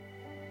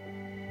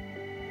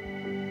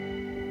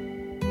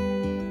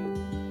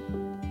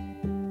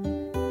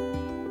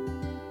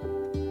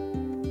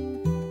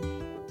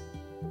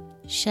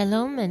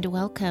Shalom and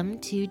welcome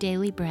to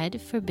Daily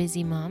Bread for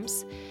Busy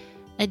Moms,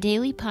 a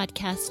daily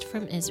podcast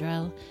from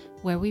Israel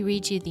where we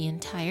read you the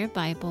entire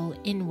Bible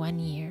in 1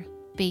 year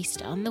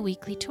based on the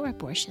weekly Torah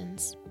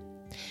portions.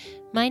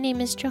 My name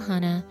is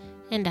Johanna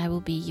and I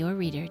will be your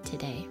reader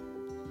today.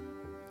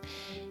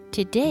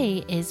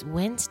 Today is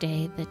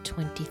Wednesday, the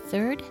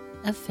 23rd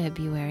of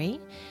February,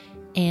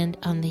 and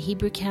on the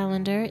Hebrew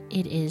calendar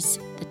it is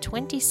the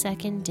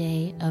 22nd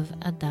day of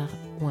Adar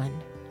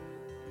 1.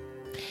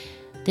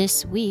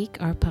 This week,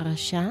 our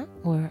parasha,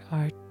 or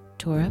our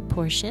Torah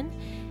portion,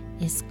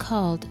 is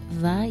called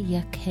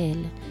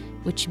Vayakhel,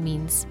 which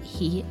means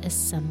He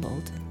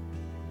assembled.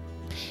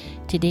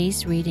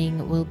 Today's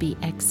reading will be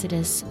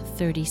Exodus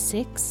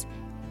 36,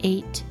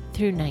 8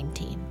 through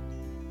 19.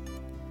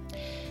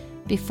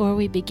 Before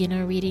we begin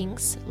our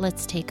readings,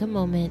 let's take a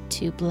moment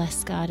to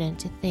bless God and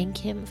to thank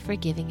Him for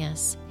giving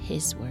us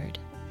His word.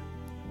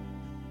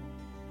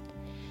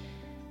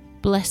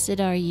 Blessed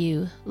are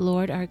you,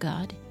 Lord our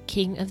God,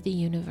 King of the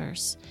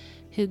universe,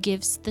 who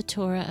gives the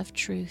Torah of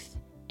truth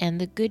and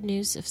the good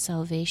news of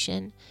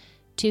salvation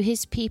to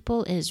His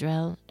people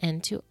Israel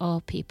and to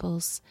all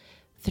peoples,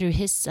 through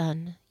His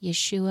Son,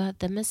 Yeshua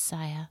the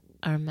Messiah,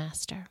 our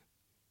Master.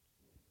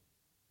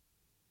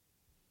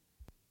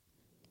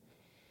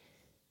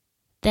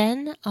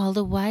 Then all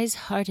the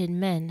wise-hearted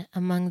men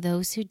among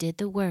those who did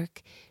the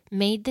work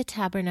made the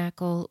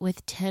tabernacle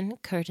with 10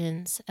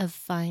 curtains of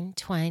fine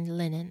twined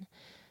linen,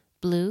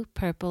 blue,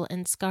 purple,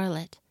 and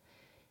scarlet.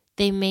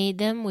 They made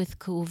them with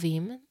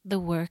kuvim, the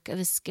work of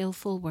a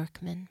skillful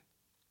workman.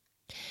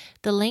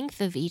 The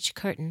length of each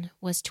curtain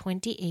was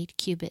 28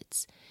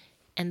 cubits,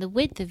 and the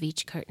width of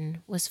each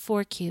curtain was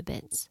 4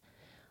 cubits.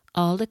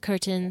 All the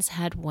curtains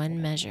had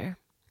one measure.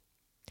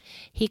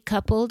 He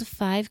coupled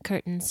 5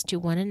 curtains to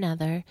one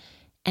another,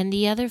 and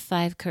the other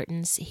 5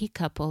 curtains he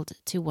coupled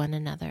to one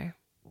another.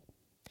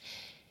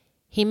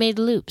 He made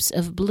loops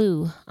of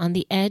blue on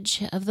the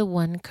edge of the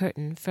one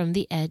curtain from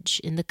the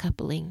edge in the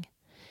coupling.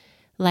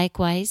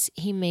 Likewise,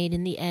 he made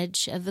in the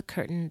edge of the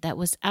curtain that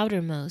was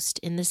outermost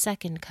in the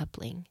second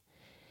coupling.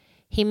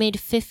 He made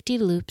 50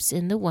 loops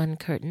in the one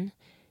curtain,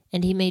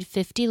 and he made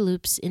 50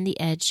 loops in the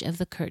edge of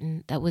the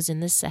curtain that was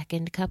in the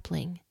second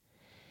coupling.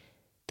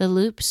 The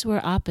loops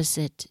were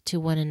opposite to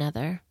one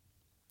another,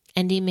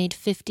 and he made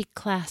 50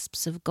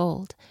 clasps of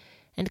gold,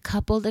 and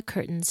coupled the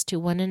curtains to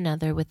one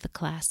another with the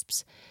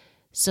clasps,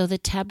 so the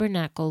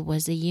tabernacle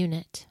was a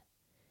unit.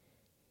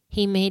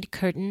 He made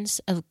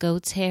curtains of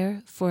goat's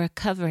hair for a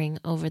covering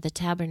over the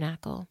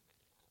tabernacle.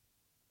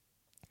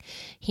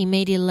 He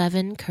made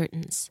 11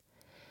 curtains.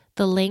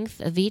 The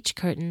length of each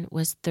curtain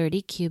was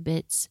 30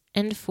 cubits,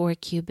 and 4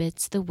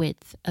 cubits the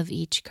width of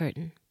each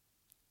curtain.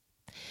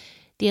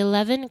 The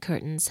 11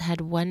 curtains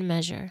had one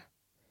measure.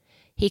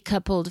 He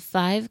coupled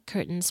 5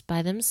 curtains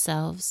by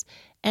themselves,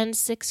 and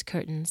 6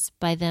 curtains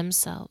by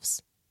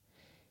themselves.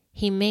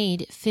 He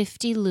made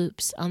 50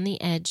 loops on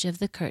the edge of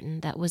the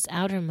curtain that was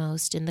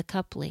outermost in the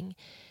coupling,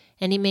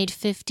 and he made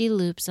 50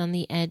 loops on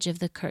the edge of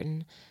the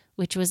curtain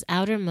which was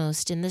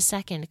outermost in the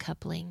second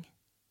coupling.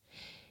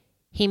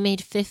 He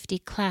made 50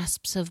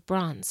 clasps of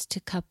bronze to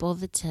couple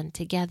the tent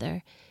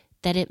together,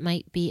 that it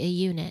might be a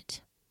unit.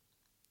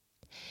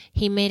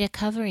 He made a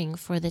covering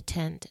for the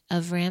tent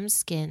of ram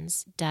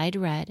skins dyed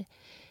red,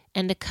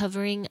 and a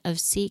covering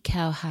of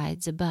sea-cow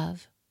hides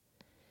above.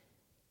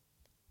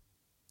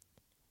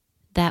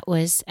 That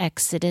was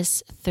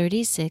Exodus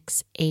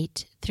 36,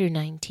 8 through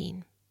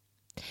 19.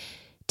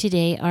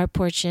 Today our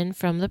portion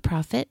from the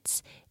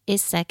prophets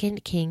is 2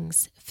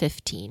 Kings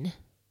 15.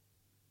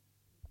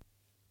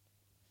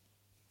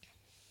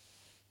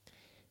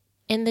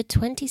 In the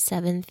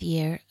 27th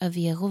year of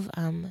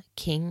Yerovam,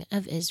 king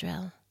of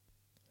Israel,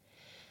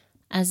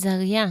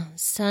 Azariah,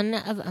 son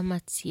of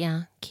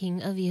Amaziah,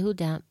 king of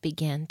Yehudah,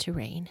 began to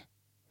reign.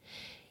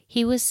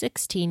 He was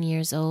 16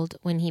 years old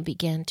when he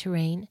began to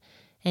reign,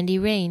 and he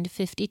reigned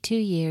 52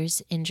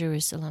 years in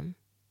Jerusalem.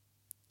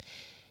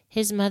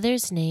 His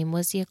mother's name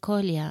was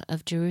Yekoliah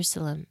of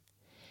Jerusalem,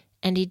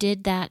 and he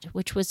did that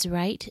which was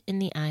right in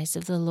the eyes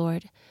of the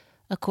Lord,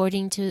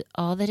 according to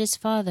all that his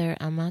father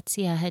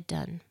Amaziah had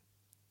done.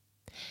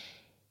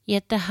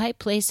 Yet the high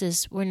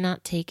places were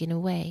not taken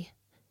away.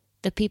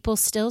 The people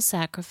still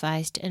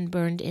sacrificed and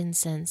burned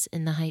incense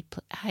in the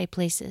high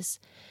places,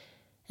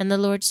 and the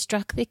Lord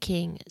struck the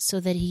king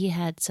so that he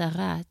had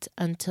tzara'at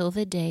until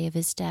the day of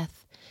his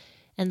death,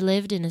 and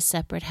lived in a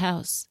separate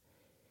house.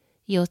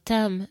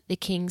 Yotam, the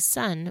king's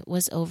son,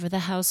 was over the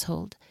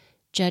household,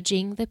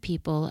 judging the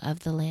people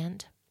of the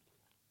land.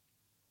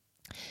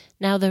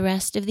 Now the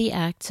rest of the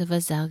acts of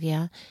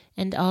Azariah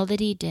and all that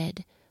he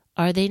did,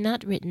 are they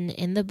not written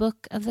in the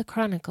book of the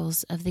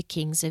Chronicles of the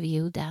kings of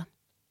Yehudah?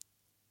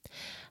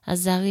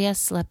 Azariah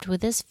slept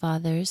with his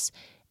fathers,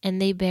 and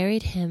they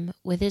buried him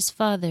with his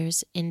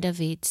fathers in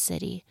David's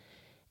city,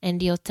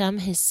 and Yotam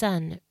his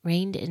son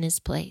reigned in his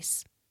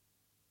place.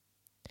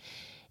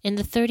 In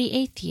the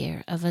 38th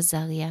year of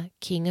Azariah,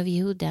 king of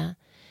Yehudah,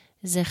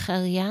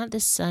 Zechariah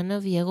the son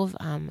of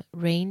Yerovam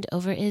reigned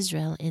over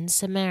Israel in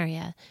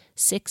Samaria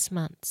 6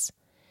 months.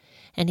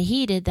 And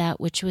he did that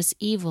which was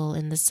evil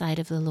in the sight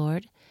of the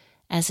Lord,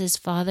 as his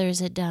fathers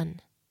had done.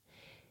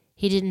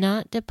 He did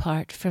not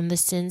depart from the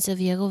sins of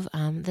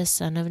Yerovam the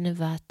son of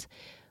Nevat,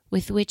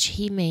 with which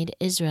he made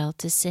Israel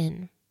to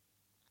sin.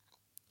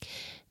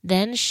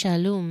 Then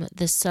Shallum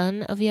the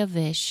son of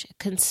Yavish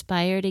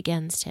conspired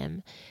against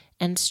him,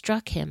 and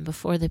struck him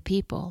before the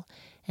people,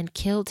 and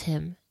killed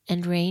him,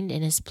 and reigned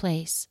in his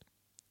place.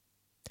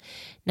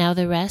 Now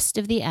the rest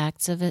of the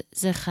acts of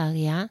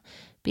Zechariah,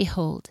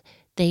 behold,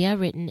 they are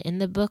written in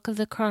the book of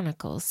the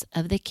Chronicles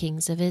of the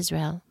kings of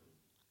Israel.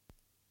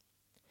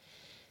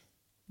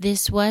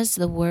 This was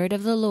the word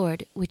of the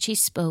Lord which he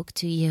spoke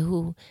to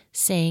Jehu,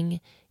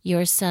 saying,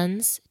 Your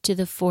sons to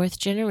the 4th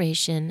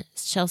generation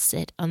shall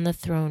sit on the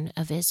throne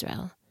of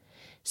Israel.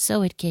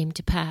 So it came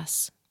to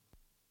pass.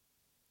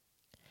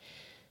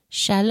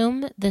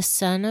 Shallum the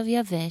son of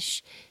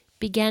Yavish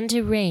began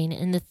to reign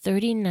in the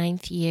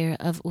 39th year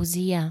of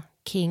Uzziah,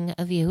 king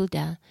of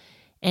Yehudah,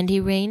 and he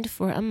reigned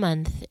for a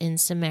month in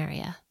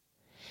Samaria.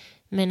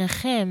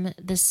 Menachem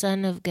the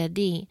son of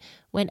Gadi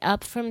went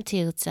up from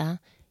Tirzah,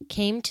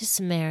 came to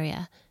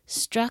Samaria,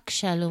 struck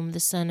Shallum the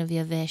son of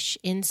Yavish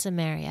in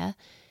Samaria,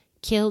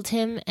 killed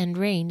him, and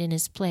reigned in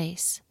his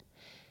place.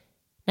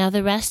 Now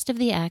the rest of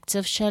the acts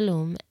of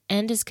Shallum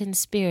and his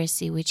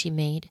conspiracy which he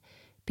made,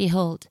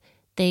 behold,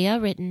 they are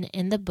written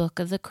in the book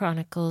of the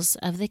Chronicles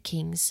of the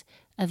kings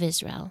of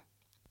Israel.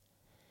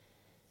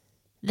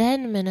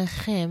 Then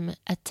Menachem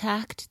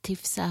attacked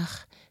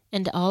Tifsach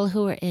and all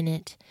who were in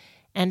it,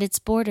 and its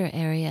border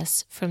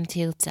areas from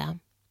Tirzah.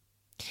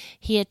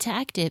 He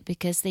attacked it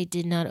because they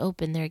did not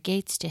open their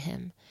gates to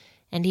him,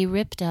 and he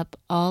ripped up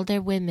all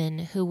their women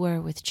who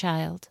were with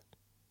child.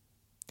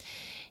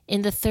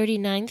 In the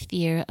 39th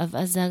year of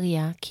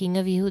Azariah, king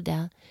of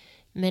Yehudah,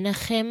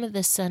 Menachem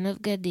the son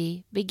of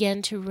Gadi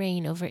began to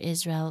reign over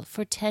Israel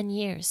for 10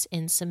 years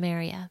in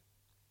Samaria.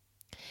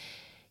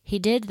 He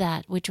did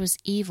that which was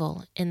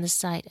evil in the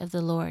sight of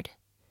the Lord.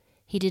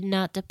 He did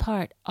not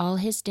depart all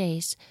his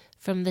days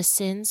from the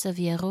sins of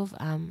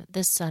Yerovam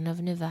the son of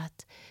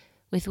Nevat,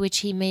 with which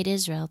he made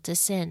Israel to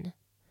sin.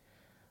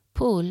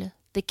 Pul,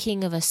 the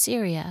king of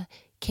Assyria,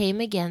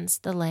 came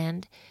against the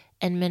land,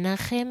 and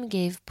Menachem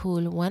gave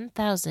Pul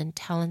 1,000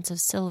 talents of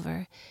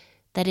silver,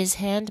 that his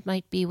hand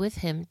might be with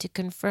him to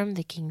confirm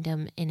the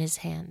kingdom in his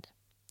hand.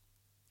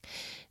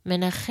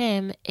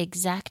 Menachem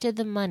exacted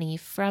the money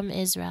from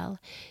Israel,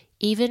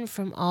 even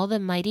from all the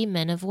mighty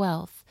men of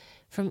wealth,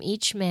 from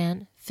each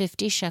man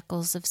 50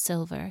 shekels of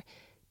silver,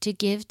 to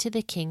give to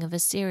the king of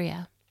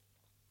Assyria.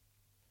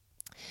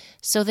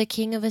 So the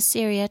king of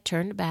Assyria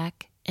turned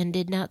back and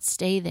did not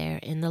stay there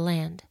in the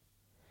land.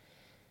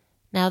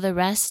 Now the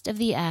rest of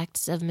the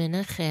acts of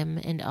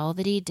Menachem and all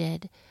that he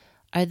did,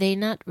 are they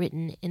not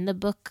written in the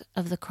book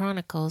of the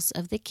Chronicles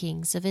of the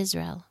kings of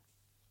Israel?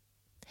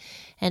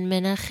 And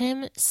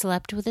Menachem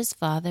slept with his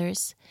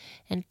fathers,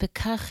 and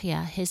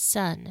Pekahiah his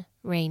son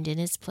reigned in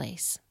his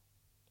place.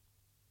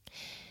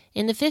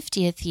 In the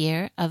 50th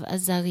year of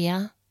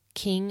Azariah,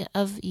 king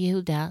of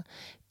Yehudah,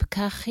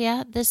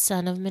 Pekahiah the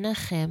son of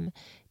Menachem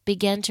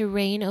began to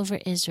reign over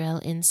Israel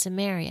in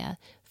Samaria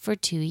for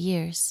 2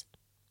 years.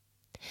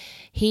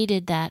 He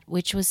did that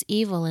which was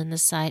evil in the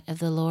sight of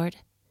the Lord.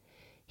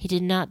 He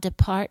did not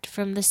depart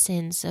from the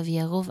sins of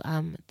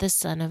Yerovam the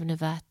son of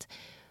Nevat,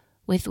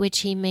 with which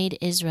he made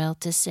Israel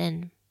to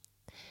sin.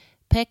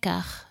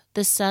 Pekah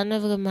the son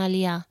of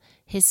Remaliah,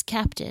 his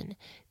captain,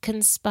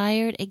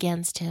 conspired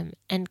against him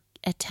and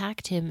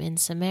attacked him in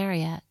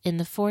Samaria in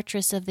the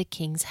fortress of the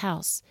king's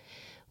house,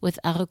 with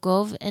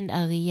Argov and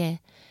Arieh,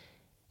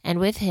 and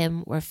with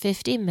him were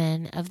 50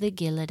 men of the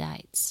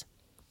Gileadites.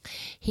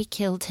 He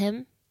killed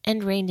him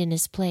and reigned in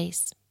his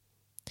place.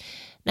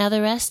 Now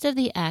the rest of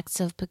the acts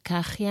of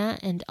Pekahiah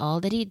and all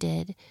that he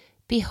did,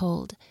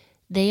 behold,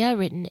 they are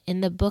written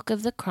in the book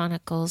of the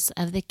Chronicles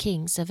of the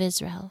kings of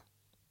Israel.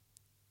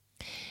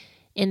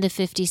 In the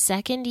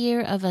 52nd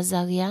year of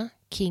Azariah,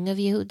 king of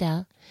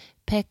Yehudah,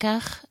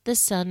 Pekah the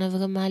son of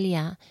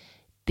Remaliah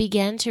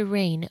began to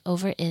reign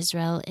over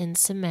Israel in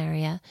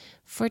Samaria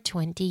for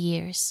 20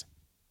 years.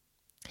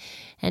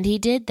 And he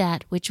did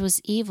that which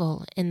was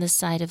evil in the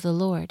sight of the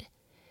Lord.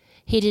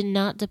 He did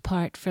not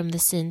depart from the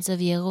sins of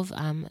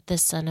Yerovam the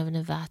son of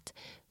Nevat,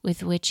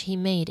 with which he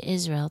made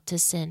Israel to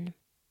sin.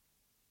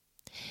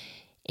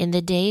 In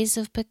the days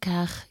of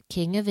Pekah,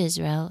 king of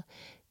Israel,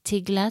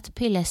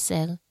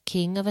 Tiglath-Pileser,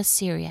 king of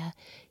Assyria,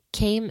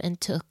 came and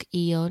took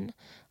Iyon,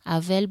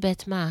 Avel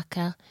Bet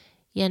Maacah,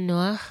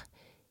 Yanoach,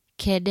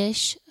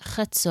 Kedesh,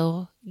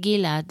 Chatzor,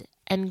 Gilad,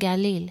 and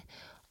Galil,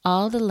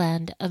 all the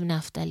land of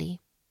Naphtali.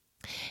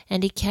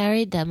 And he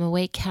carried them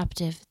away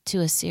captive to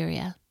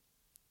Assyria.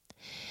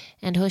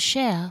 And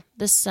Hoshea,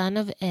 the son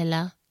of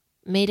Elah,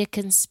 made a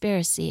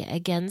conspiracy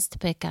against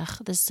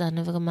Pekah, the son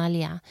of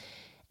Remaliah,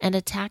 and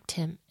attacked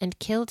him and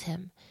killed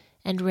him,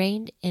 and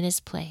reigned in his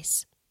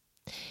place,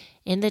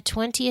 in the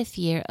 20th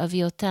year of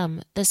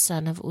Yotam, the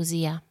son of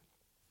Uzziah.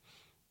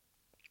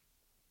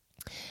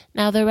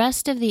 Now the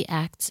rest of the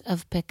acts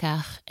of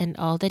Pekah and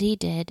all that he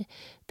did,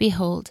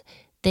 behold,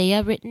 They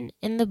are written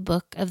in the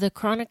book of the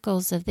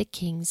Chronicles of the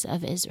Kings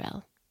of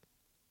Israel.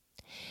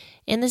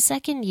 In the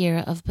 2nd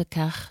year of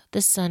Pekach,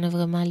 the son of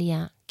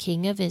Remaliah,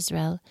 king of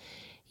Israel,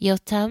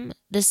 Yotam,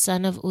 the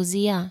son of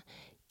Uzziah,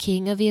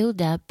 king of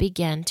Yehudah,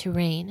 began to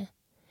reign.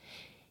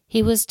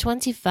 He was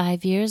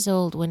 25 years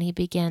old when he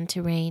began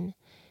to reign,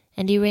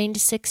 and he reigned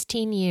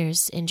 16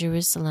 years in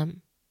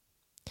Jerusalem.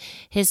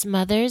 His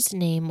mother's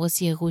name was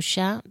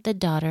Yerusha, the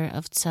daughter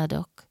of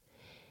Tzadok.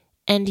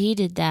 And he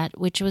did that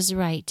which was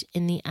right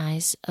in the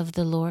eyes of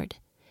the Lord.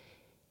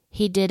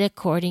 He did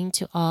according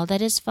to all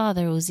that his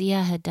father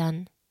Uzziah had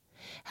done.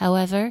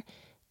 However,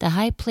 the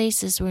high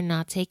places were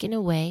not taken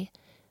away.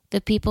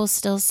 The people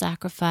still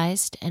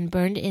sacrificed and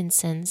burned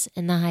incense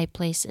in the high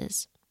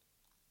places.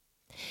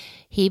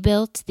 He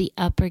built the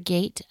upper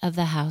gate of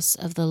the house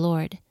of the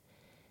Lord.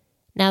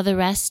 Now the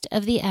rest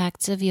of the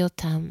acts of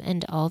Yotam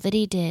and all that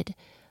he did,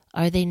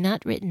 are they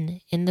not written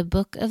in the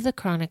book of the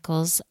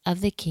Chronicles of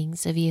the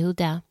Kings of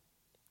Yehudah?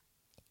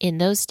 In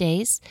those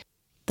days,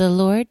 the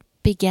Lord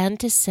began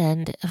to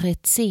send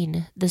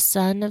Retzin, the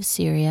son of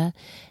Syria,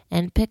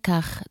 and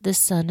Pekach, the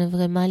son of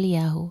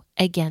Remaliah,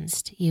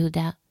 against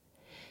Yehudah.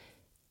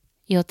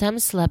 Yotam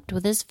slept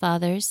with his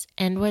fathers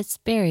and was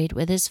buried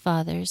with his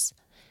fathers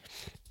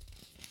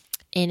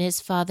in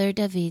his father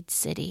David's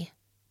city,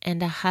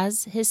 and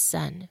Ahaz his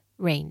son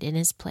reigned in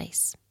his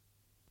place.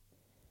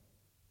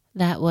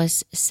 That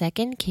was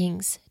 2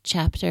 Kings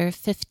chapter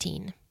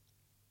 15.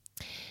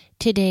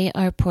 Today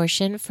our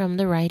portion from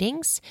the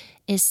writings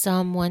is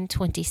Psalm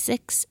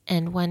 126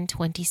 and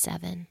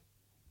 127.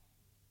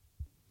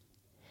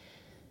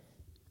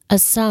 A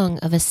song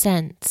of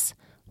ascents.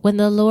 When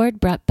the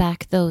Lord brought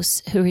back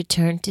those who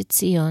returned to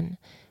Zion,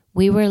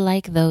 we were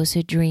like those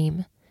who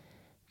dream.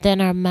 Then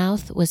our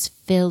mouth was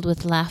filled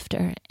with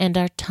laughter and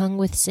our tongue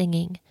with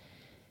singing.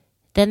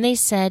 Then they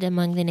said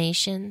among the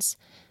nations,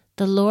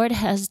 the Lord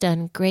has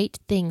done great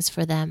things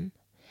for them.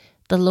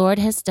 The Lord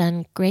has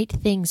done great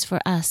things for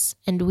us,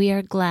 and we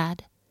are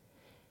glad.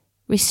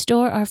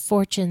 Restore our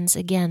fortunes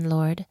again,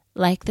 Lord,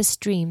 like the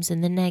streams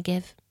in the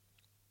Negev.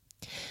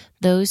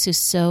 Those who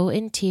sow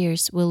in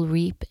tears will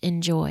reap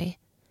in joy.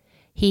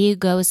 He who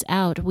goes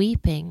out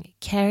weeping,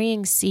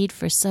 carrying seed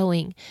for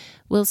sowing,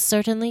 will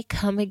certainly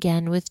come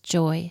again with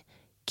joy,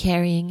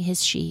 carrying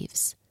his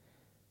sheaves.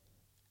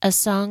 A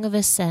Song of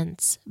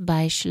Ascents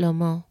by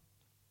Shlomo.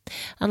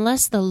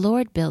 Unless the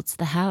Lord builds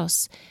the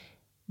house,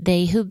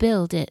 they who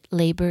build it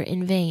labor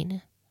in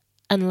vain.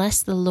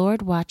 Unless the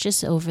Lord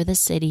watches over the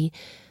city,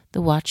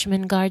 the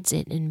watchman guards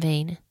it in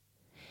vain.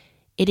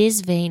 It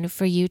is vain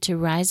for you to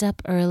rise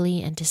up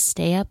early and to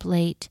stay up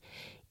late,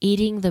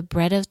 eating the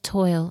bread of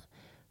toil,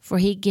 for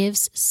he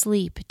gives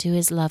sleep to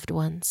his loved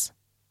ones.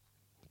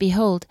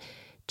 Behold,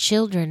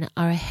 children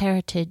are a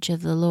heritage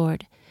of the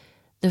Lord.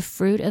 The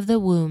fruit of the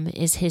womb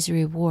is his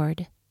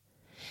reward.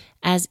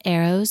 As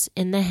arrows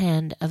in the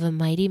hand of a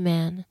mighty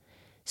man,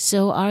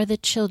 so are the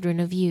children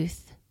of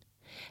youth.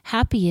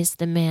 Happy is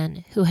the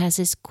man who has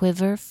his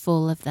quiver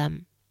full of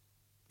them.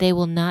 They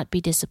will not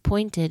be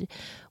disappointed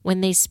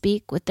when they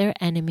speak with their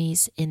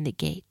enemies in the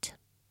gate.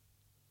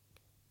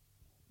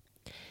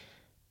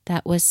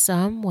 That was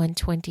Psalm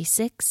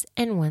 126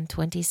 and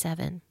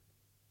 127.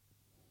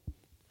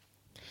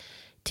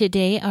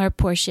 Today our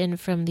portion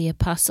from the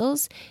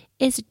Apostles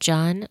is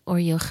John or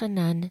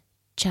Yochanan,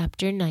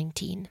 chapter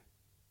 19.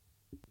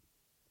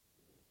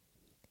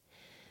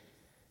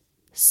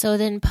 So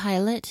then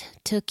Pilate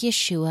took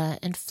Yeshua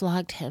and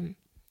flogged him,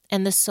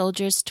 and the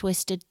soldiers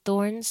twisted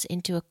thorns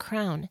into a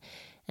crown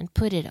and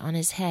put it on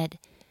his head,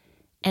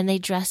 and they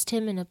dressed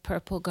him in a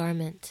purple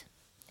garment.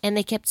 And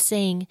they kept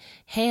saying,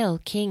 Hail,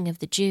 King of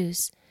the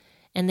Jews!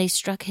 And they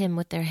struck him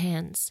with their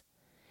hands.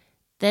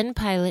 Then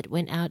Pilate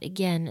went out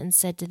again and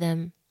said to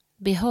them,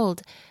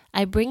 Behold,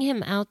 I bring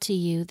him out to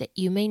you that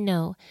you may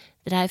know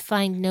that I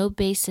find no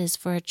basis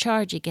for a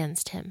charge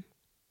against him.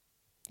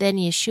 Then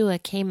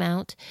Yeshua came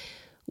out,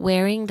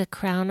 wearing the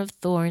crown of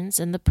thorns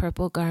and the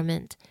purple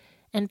garment.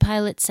 And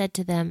Pilate said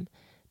to them,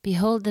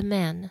 Behold the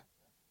man.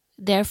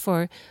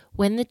 Therefore,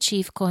 when the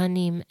chief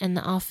Kohanim and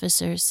the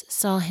officers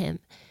saw him,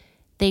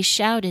 they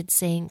shouted,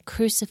 saying,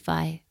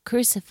 Crucify,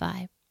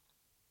 crucify.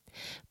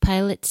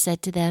 Pilate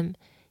said to them,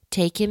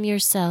 Take him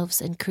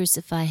yourselves and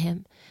crucify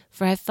him,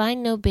 for I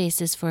find no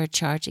basis for a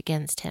charge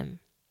against him.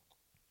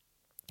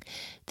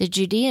 The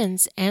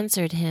Judeans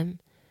answered him,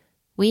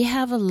 We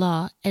have a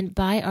law, and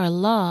by our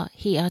law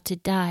he ought to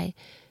die,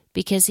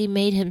 because he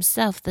made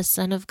himself the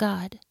Son of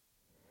God.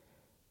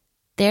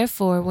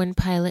 Therefore, when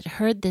Pilate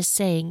heard this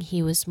saying,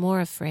 he was more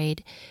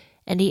afraid,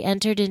 and he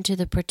entered into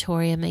the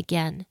praetorium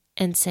again,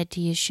 and said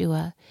to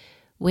Yeshua,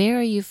 Where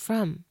are you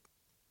from?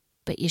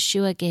 But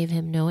Yeshua gave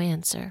him no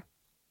answer.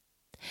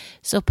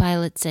 So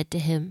Pilate said to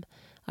him,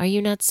 Are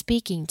you not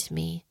speaking to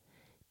me?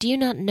 Do you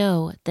not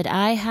know that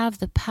I have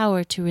the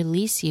power to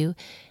release you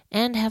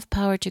and have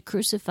power to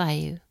crucify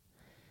you?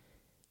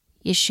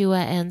 Yeshua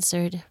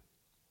answered,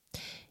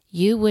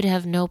 You would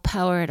have no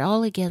power at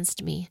all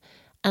against me,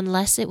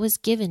 unless it was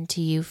given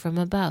to you from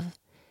above.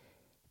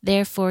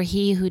 Therefore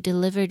he who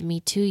delivered me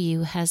to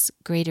you has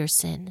greater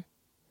sin.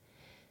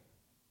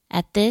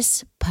 At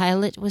this,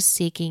 Pilate was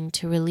seeking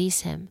to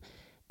release him,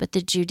 but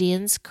the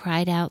Judeans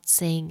cried out,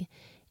 saying,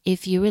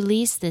 "If you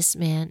release this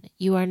man,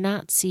 you are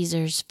not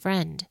Caesar's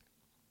friend.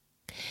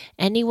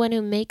 Anyone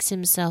who makes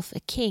himself a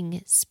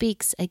king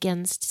speaks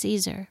against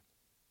Caesar."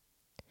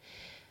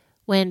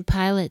 When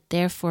Pilate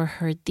therefore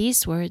heard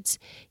these words,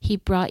 he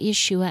brought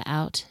Yeshua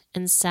out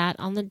and sat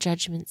on the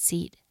judgment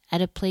seat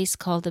at a place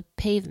called the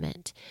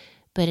Pavement,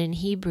 but in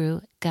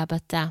Hebrew,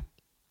 Gabbatha.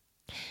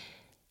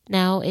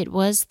 Now it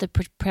was the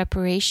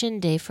preparation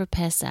day for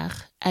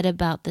Pesach at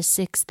about the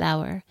 6th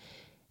hour,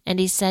 and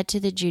he said to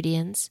the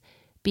Judeans,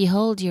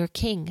 "Behold your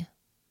king."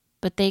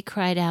 But they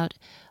cried out,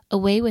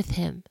 "Away with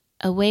him,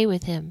 away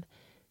with him,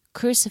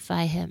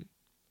 crucify him."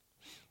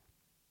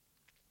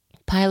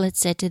 Pilate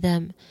said to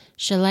them,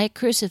 "Shall I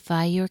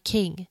crucify your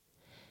king?"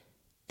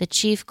 The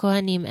chief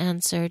Kohanim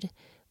answered,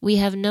 "We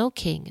have no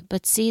king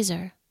but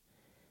Caesar."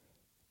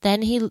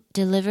 Then he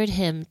delivered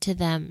him to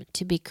them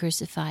to be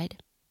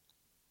crucified.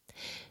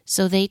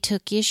 So they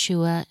took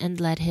Yeshua and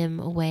led him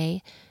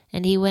away,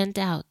 and he went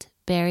out,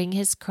 bearing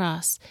his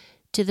cross,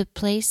 to the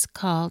place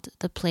called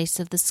the Place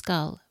of the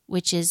Skull,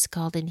 which is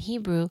called in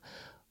Hebrew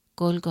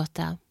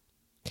Golgotha,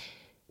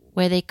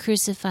 where they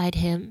crucified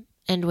him,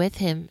 and with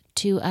him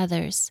 2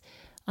 others,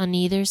 on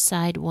either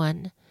side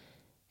one,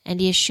 and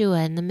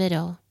Yeshua in the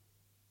middle.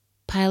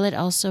 Pilate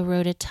also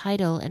wrote a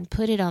title and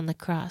put it on the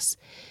cross.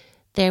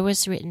 There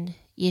was written,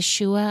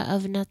 "Yeshua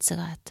of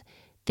Nazareth,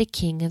 the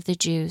King of the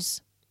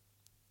Jews."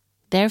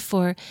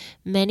 Therefore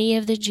many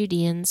of the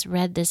Judeans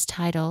read this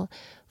title,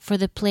 for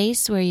the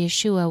place where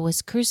Yeshua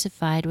was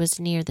crucified was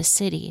near the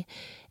city,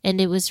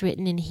 and it was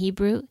written in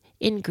Hebrew,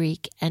 in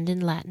Greek, and in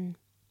Latin.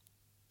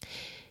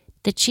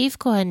 The chief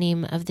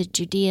Kohanim of the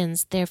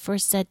Judeans therefore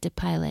said to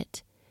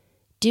Pilate,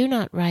 "Do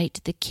not write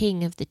the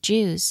King of the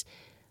Jews,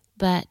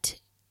 but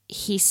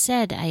he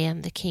said, 'I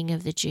am the King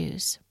of the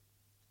Jews.'"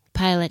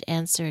 Pilate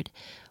answered,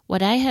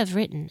 "What I have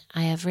written,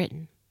 I have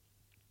written."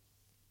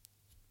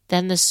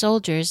 Then the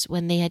soldiers,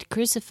 when they had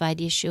crucified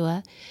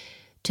Yeshua,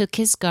 took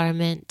his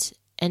garment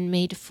and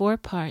made 4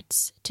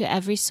 parts, to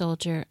every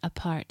soldier a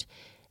part,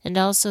 and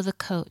also the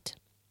coat.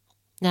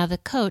 Now the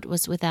coat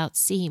was without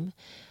seam,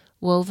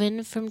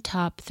 woven from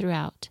top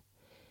throughout.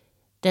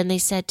 Then they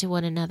said to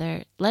one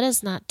another, "Let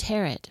us not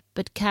tear it,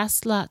 but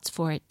cast lots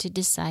for it to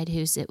decide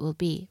whose it will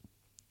be,"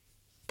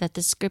 that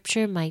the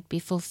scripture might be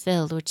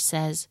fulfilled, which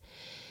says,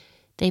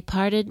 "They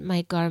parted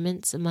my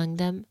garments among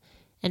them,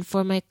 and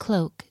for my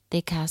cloak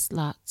they cast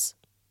lots."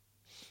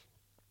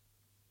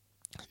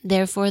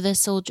 Therefore the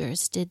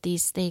soldiers did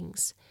these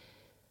things.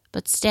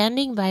 But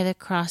standing by the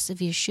cross of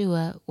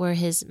Yeshua were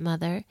his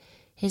mother,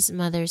 his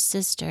mother's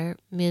sister,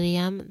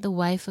 Miriam, the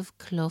wife of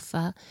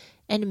Clopa,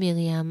 and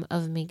Miriam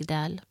of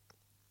Migdal.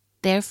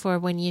 Therefore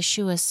when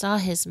Yeshua saw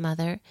his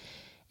mother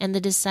and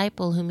the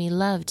disciple whom he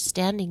loved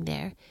standing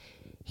there,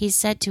 he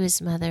said to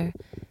his mother,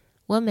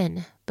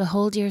 "Woman,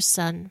 behold your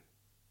son."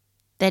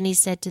 Then he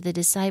said to the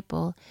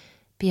disciple,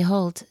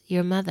 "Behold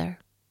your mother."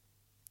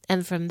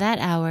 And from that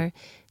hour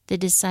the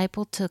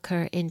disciple took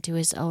her into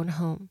his own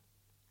home.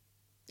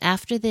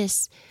 After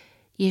this,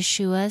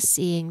 Yeshua,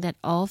 seeing that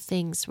all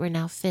things were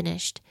now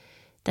finished,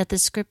 that the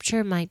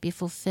scripture might be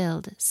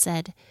fulfilled,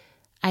 said,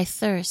 "I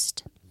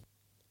thirst."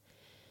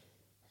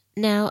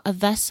 Now a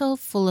vessel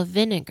full of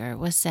vinegar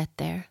was set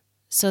there,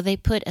 so they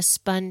put a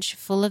sponge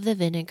full of the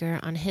vinegar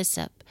on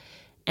hyssop,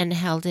 and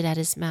held it at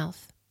his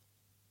mouth.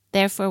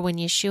 Therefore when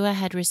Yeshua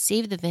had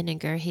received the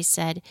vinegar, he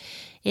said,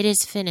 "It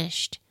is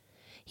finished."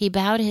 He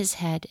bowed his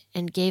head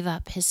and gave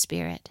up his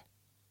spirit.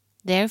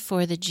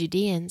 Therefore the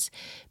Judeans,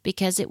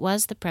 because it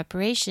was the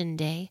preparation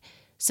day,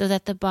 so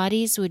that the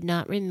bodies would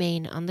not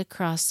remain on the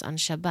cross on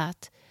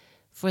Shabbat,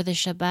 for the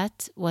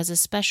Shabbat was a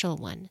special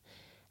one,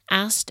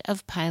 asked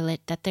of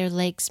Pilate that their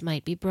legs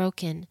might be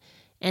broken,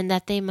 and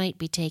that they might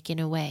be taken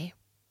away.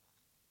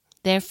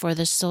 Therefore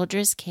the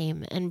soldiers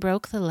came and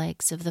broke the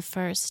legs of the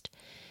first,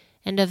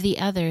 and of the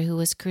other who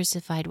was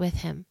crucified with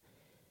him.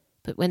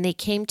 But when they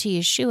came to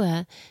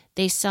Yeshua,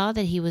 they saw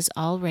that he was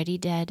already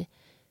dead.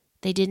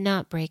 They did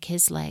not break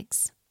his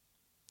legs.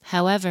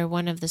 However,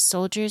 one of the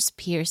soldiers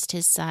pierced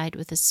his side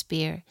with a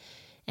spear,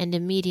 and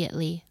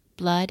immediately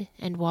blood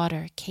and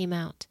water came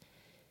out.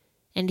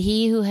 And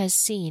he who has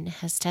seen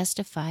has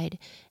testified,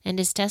 and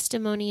his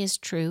testimony is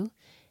true,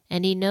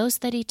 and he knows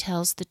that he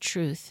tells the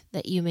truth,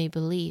 that you may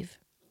believe.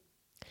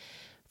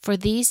 For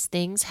these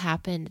things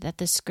happened that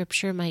the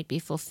scripture might be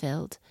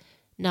fulfilled,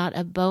 "Not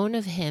a bone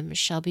of him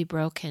shall be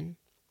broken."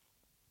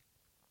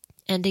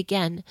 And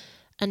again,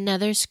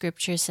 another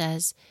scripture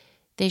says,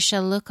 "They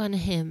shall look on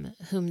him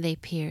whom they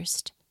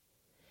pierced."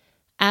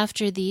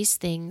 After these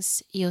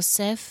things,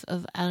 Yosef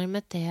of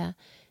Arimathea,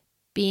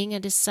 being a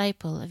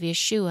disciple of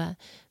Yeshua,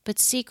 but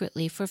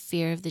secretly for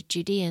fear of the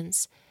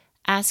Judeans,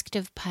 asked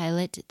of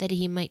Pilate that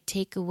he might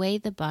take away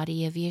the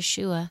body of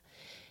Yeshua,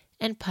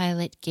 and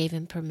Pilate gave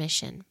him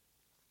permission.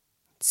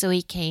 So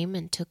he came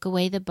and took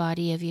away the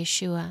body of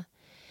Yeshua.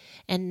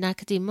 And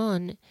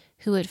Nakdimon,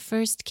 who at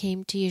first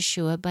came to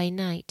Yeshua by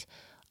night,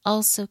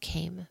 also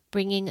came,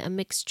 bringing a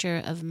mixture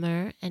of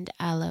myrrh and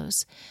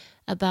aloes,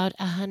 about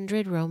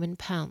 100 Roman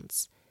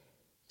pounds.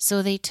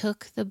 So they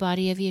took the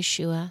body of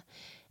Yeshua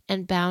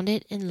and bound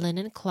it in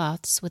linen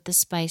cloths with the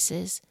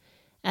spices,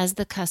 as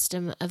the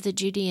custom of the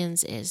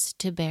Judeans is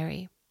to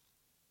bury.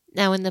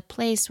 Now in the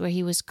place where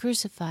he was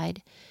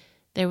crucified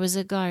there was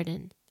a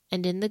garden,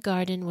 and in the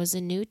garden was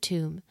a new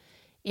tomb,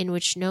 in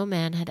which no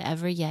man had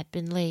ever yet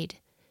been laid.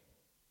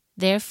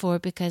 Therefore,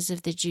 because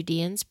of the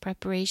Judeans'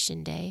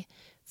 preparation day,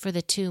 for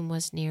the tomb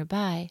was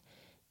nearby,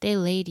 they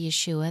laid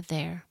Yeshua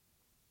there.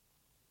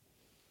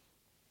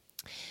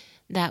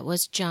 That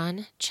was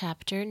John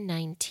chapter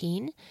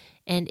 19,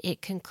 and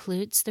it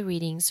concludes the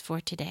readings for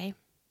today.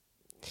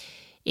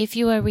 If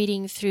you are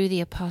reading through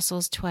the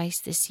Apostles twice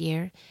this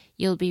year,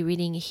 you'll be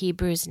reading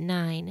Hebrews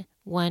 9,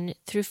 1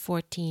 through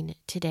 14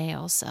 today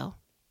also.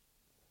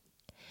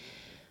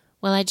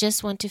 Well, I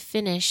just want to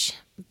finish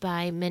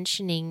by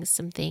mentioning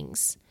some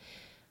things.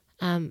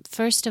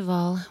 First of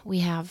all, we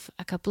have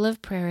a couple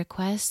of prayer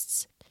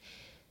requests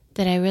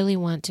that I really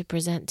want to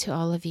present to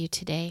all of you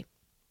today.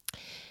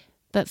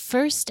 But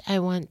first, I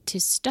want to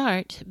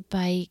start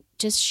by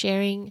just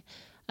sharing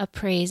a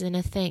praise and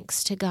a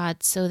thanks to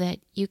God so that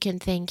you can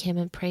thank Him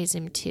and praise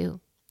Him too.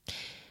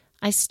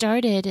 I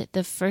started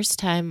the first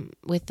time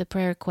with the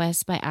prayer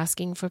request by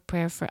asking for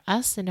prayer for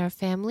us and our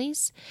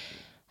families.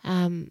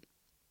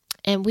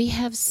 And we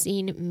have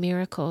seen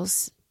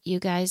miracles. You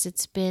guys,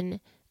 it's been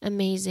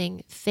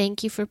amazing.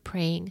 Thank you for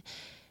praying.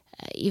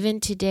 Even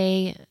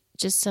today,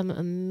 just some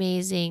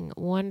amazing,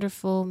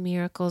 wonderful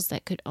miracles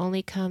that could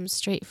only come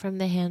straight from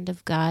the hand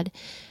of God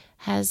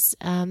has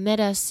met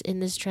us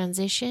in this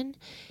transition.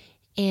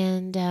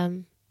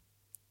 And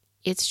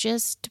it's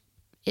just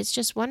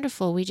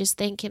wonderful. We just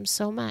thank Him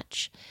so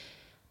much.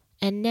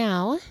 And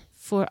now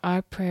for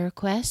our prayer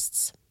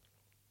requests.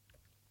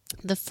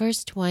 The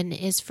first one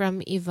is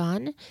from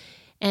Yvonne,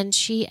 and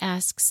she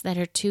asks that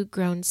her 2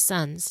 grown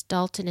sons,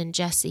 Dalton and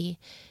Jesse,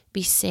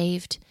 be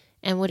saved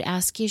and would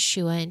ask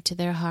Yeshua into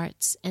their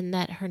hearts, and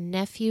that her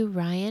nephew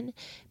Ryan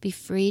be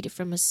freed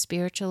from a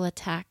spiritual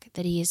attack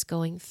that he is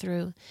going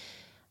through.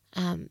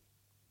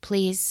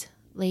 Please,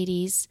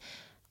 ladies,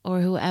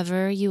 or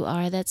whoever you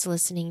are that's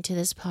listening to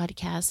this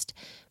podcast,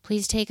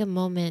 please take a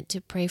moment to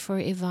pray for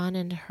Yvonne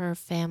and her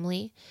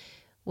family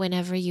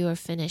whenever you are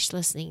finished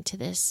listening to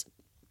this.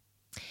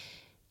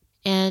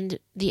 And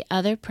the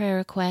other prayer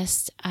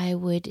request I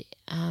would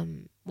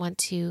want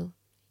to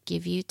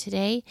give you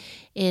today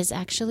is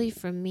actually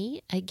from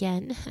me.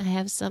 Again, I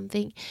have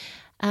something.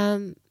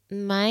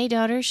 My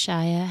daughter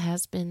Shaya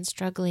has been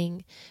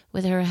struggling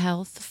with her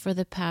health for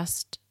the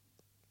past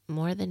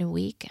more than a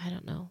week. I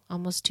don't know,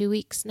 almost 2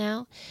 weeks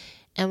now.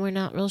 And we're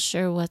not real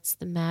sure what's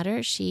the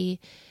matter.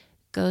 She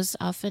goes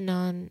off and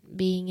on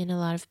being in a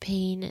lot of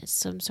pain,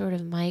 some sort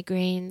of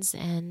migraines,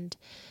 and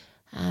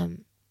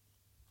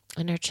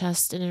in her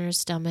chest and in her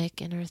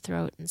stomach and her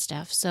throat and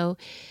stuff. So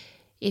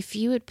if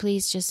you would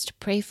please just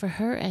pray for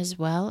her as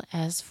well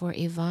as for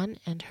Yvonne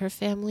and her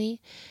family,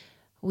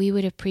 we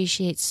would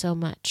appreciate so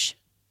much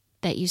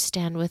that you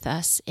stand with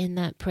us in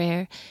that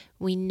prayer.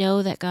 We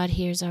know that God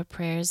hears our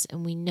prayers,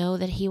 and we know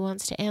that He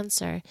wants to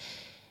answer,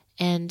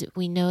 and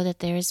we know that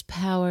there is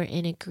power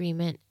in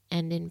agreement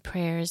and in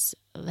prayers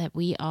that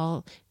we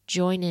all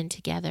join in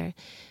together.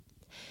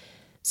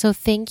 So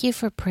thank you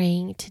for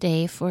praying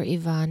today for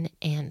Yvonne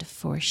and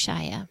for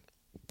Shaya.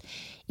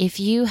 If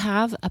you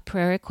have a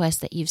prayer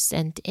request that you've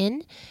sent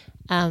in,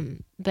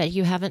 but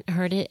you haven't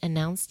heard it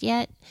announced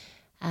yet,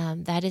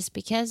 that is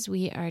because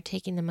we are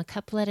taking them a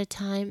couple at a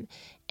time,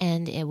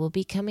 and it will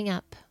be coming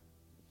up,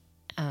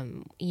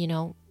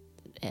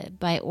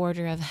 by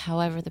order of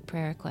however the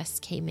prayer requests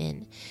came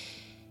in.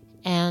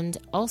 And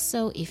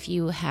also, if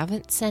you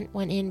haven't sent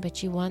one in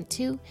but you want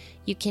to,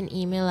 you can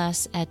email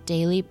us at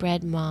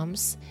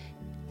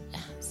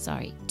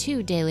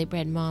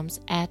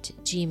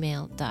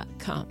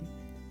dailybreadmoms@gmail.com.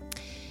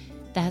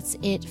 That's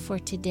it for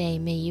today.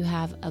 May you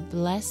have a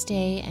blessed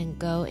day and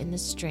go in the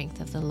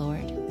strength of the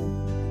Lord.